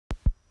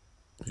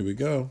Here we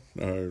go.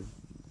 Our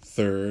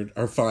third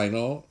and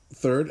final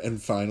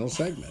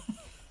segment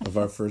of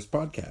our first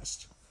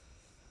podcast.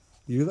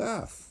 You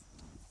laugh.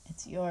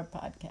 It's your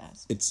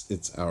podcast.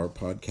 It's our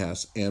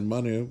podcast. And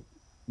Manu,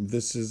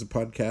 this is a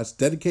podcast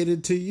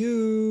dedicated to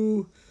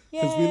you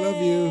because we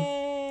love you.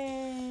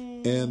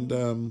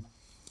 And,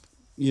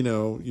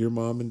 your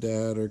mom and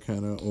dad are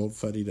kind of old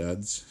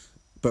fuddy-duds,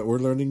 but we're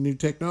learning new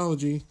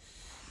technology.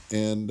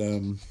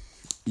 And,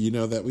 you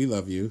know that we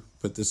love you,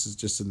 but this is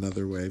just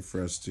another way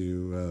for us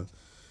to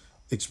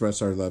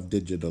express our love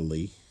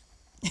digitally,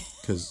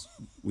 because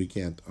we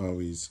can't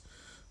always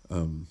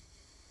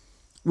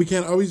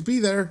be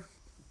there,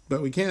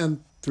 but we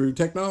can through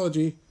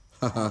technology.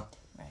 Haha.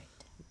 Right.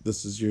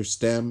 This is your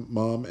STEM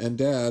mom and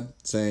dad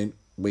saying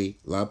we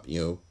love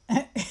you.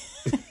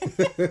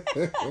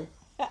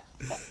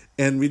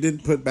 And we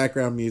didn't put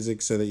background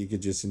music so that you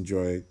could just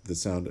enjoy the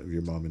sound of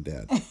your mom and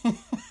dad.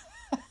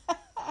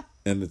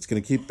 And it's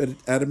going to keep it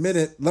at a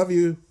minute. Love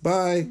you.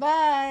 Bye.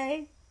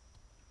 Bye.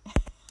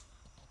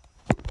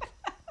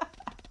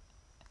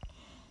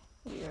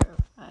 You're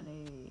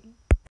funny.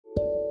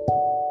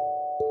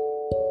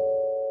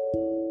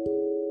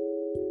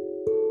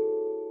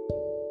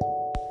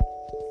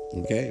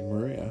 Okay,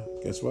 Maria,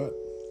 guess what?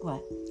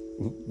 What?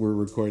 We're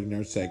recording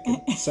our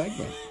second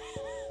segment.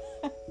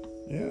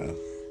 Yeah.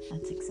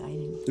 That's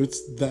exciting.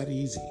 It's that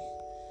easy.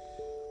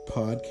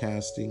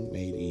 Podcasting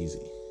made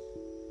easy.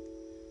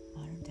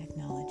 Modern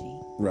technology.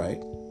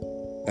 Right.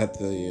 At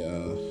the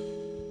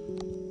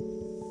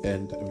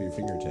end of your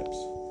fingertips.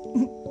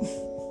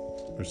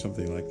 Or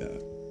something like that.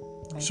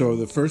 Right. So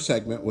the first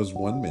segment was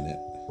 1 minute.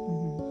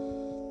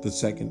 Mm-hmm. The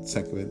second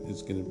segment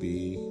is going to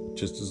be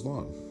just as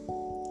long.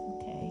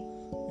 Okay.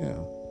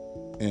 Yeah.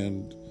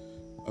 And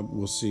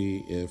we'll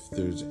see if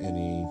there's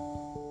any,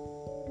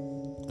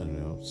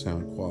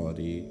 sound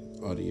quality,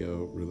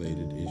 audio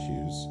related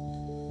issues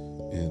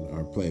in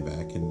our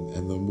playback,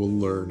 and then we'll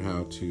learn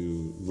how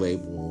to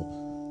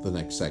label the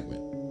next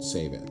segment,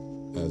 save it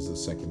as the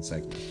second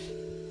segment.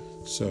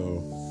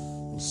 So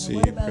we'll see.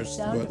 Press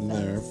the button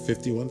there.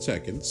 51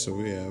 seconds, so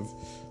we have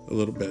a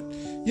little bit.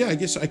 Yeah, I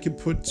guess I could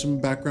put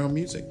some background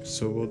music,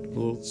 so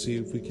we'll see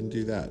if we can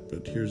do that.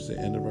 But here's the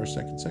end of our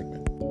second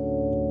segment.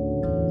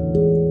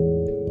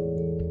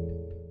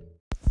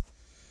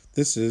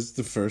 This is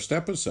the first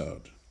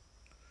episode.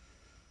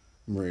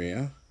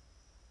 Maria,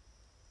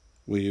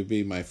 will you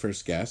be my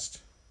first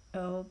guest?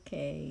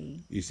 Okay.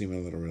 You seem a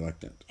little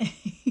reluctant.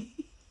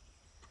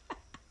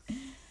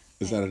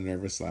 Is that a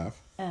nervous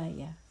laugh?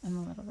 Yeah, I'm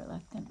a little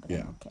reluctant, but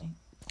I'm okay.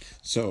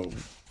 So,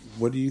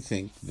 what do you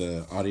think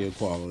the audio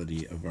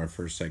quality of our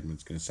first segment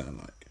is going to sound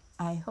like?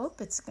 I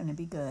hope it's going to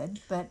be good,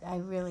 but I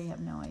really have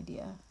no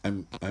idea.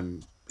 I'm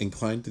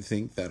inclined to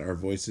think that our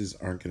voices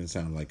aren't going to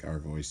sound like our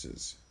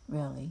voices.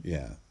 Really?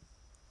 Yeah.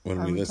 When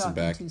Are we listen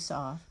talking back, too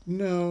soft?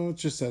 No,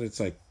 it's just that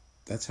it's like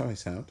that's how I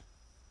sound.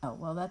 Oh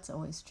well, that's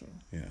always true.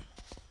 Yeah.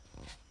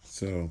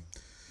 So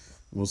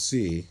we'll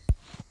see.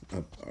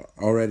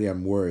 Already,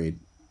 I'm worried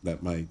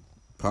that my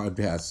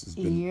podcast has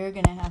been. You're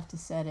gonna have to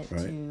set it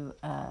right? to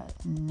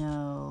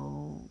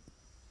no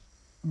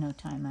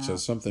timeout. So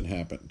something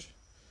happened.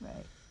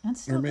 Right.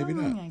 It's still or maybe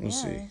going, not. I We'll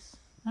guess. see.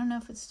 I don't know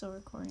if it's still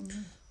recording.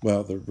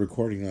 Well, the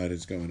recording light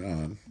is going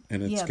on,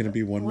 and it's going to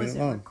be 1 minute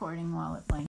long. Was it recording while it blanked?